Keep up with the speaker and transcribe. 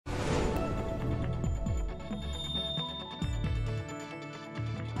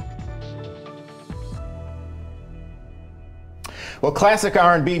Well, classic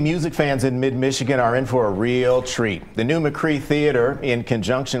R&B music fans in Mid-Michigan are in for a real treat. The new McCree Theater, in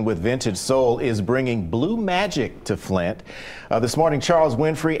conjunction with Vintage Soul, is bringing Blue Magic to Flint. This morning, Charles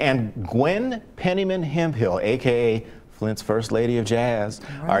Winfrey and Gwen Penniman Hemphill, a.k.a. Flint's First Lady of Jazz,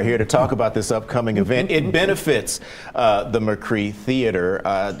 are here to talk about this upcoming event. It benefits the McCree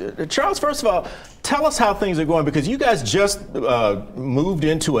Theater. Charles, first of all, tell us how things are going, because you guys just moved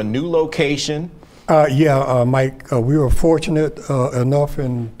into a new location. Mike, we were fortunate enough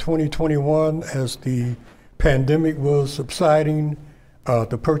in 2021, as the pandemic was subsiding,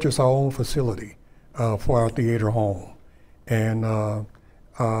 to purchase our own facility for our theater home. And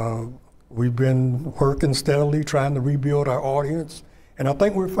we've been working steadily, trying to rebuild our audience. And I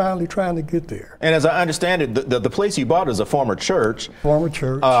think we're finally trying to get there. And as I understand it, the place you bought is a former church. Former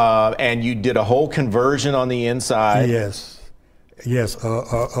church. And you did a whole conversion on the inside. Yes,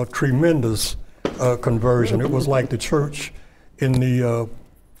 a tremendous conversion. It was like the church in the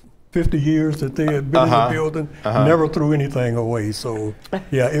 50 years that they had been in the building, never threw anything away. So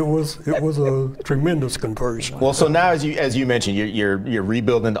yeah, it was a tremendous conversion. Well, so now, as you mentioned, you're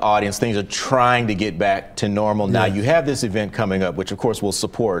rebuilding the audience. Things are trying to get back to normal. Now you have this event coming up, which of course will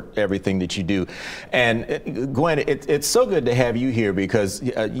support everything that you do. And Gwen, it's so good to have you here, because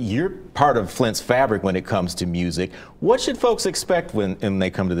you're part of Flint's fabric when it comes to music. What should folks expect when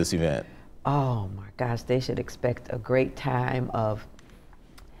they come to this event? Oh my gosh, they should expect a great time of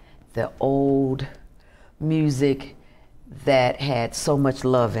the old music that had so much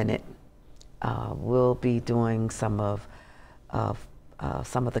love in it. We'll be doing some of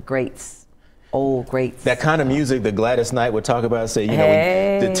the greats, old greats. That kind of music that Gladys Knight would talk about, say,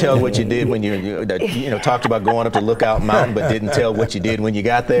 to tell what you did when you talked about going up to Lookout Mountain, but didn't tell what you did when you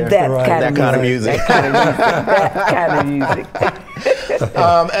got there. That kind of music. That kind of music.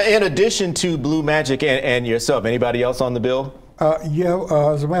 In addition to Blue Magic and yourself, anybody else on the bill?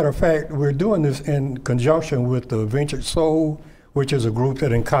 As a matter of fact, we're doing this in conjunction with the Vintage Soul, which is a group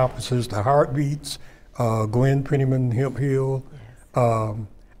that encompasses the Heartbeats, Gwen Penniman Hemphill.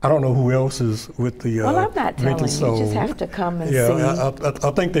 I don't know who else is with the Well, I'm not telling Vintage Soul. You just have to come and see.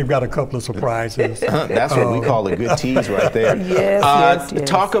 I think they've got a couple of surprises. That's what we call a good tease right there. Yes.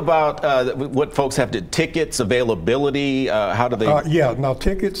 Talk about what folks have to, tickets, availability, how do they? Now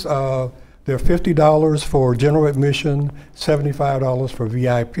tickets, they're $50 for general admission, $75 for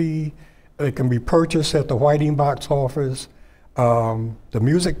VIP. They can be purchased at the Whiting Box office, the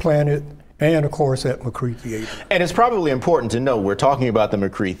Music Planet, and of course at McCree Theater. And it's probably important to know we're talking about the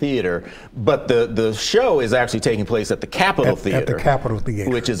McCree Theater, but the show is actually taking place at the Capitol Theater. At the Capitol Theater.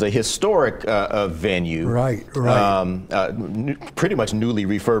 Which is a historic venue. Right. Pretty much newly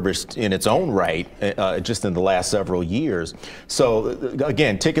refurbished in its own right, just in the last several years. So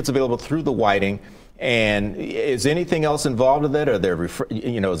again, tickets available through the Whiting. And is anything else involved with that? Are there,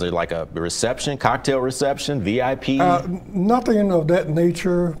 is there like a reception, cocktail reception, VIP? Nothing of that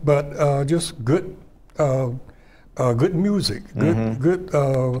nature, but just good, good music, good,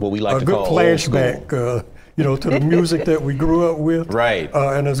 what we like to good call flashback, to the music that we grew up with. Right.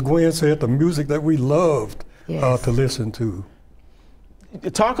 And as Gwen said, the music that we loved to listen to.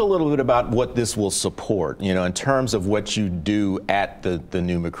 Talk a little bit about what this will support, in terms of what you do at the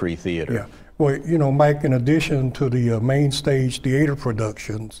new McCree Theater. Yeah. Well, Mike, in addition to the main stage theater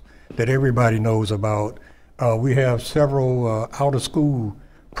productions that everybody knows about, we have several out-of-school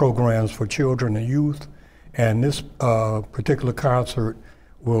programs for children and youth, and this particular concert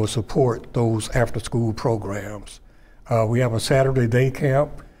will support those after-school programs. We have a Saturday day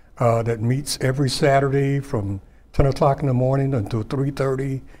camp that meets every Saturday from 10 o'clock in the morning until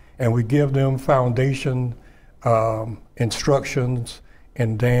 3:30, and we give them foundation instructions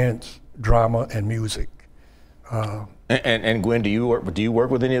in dance, drama, and music. And Gwen, do you work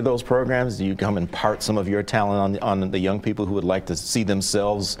with any of those programs? Do you come impart some of your talent on the young people who would like to see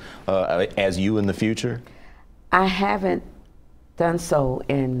themselves as you in the future? I haven't done so,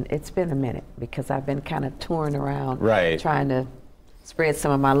 and it's been a minute, because I've been kind of touring around, trying to spread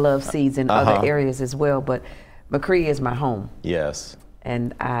some of my love seeds in other areas as well. But McCree is my home. Yes.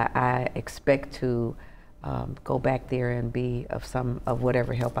 And I expect to go back there and be of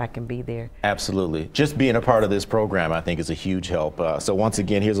whatever help I can be there. Absolutely. Just being a part of this program, I think, is a huge help. So once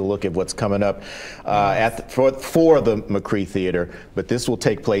again, here's a look at what's coming up for the McCree Theater. But this will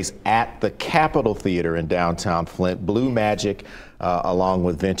take place at the Capitol Theater in downtown Flint. Blue Magic, along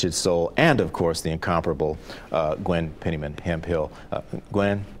with Vintage Soul, and of course the incomparable Gwen Penniman Hemphill.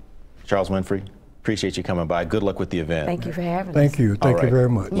 Gwen, Charles Winfrey, appreciate you coming by. Good luck with the event. Thank you for having us. Thank you. Thank you very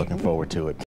much. Looking forward to it.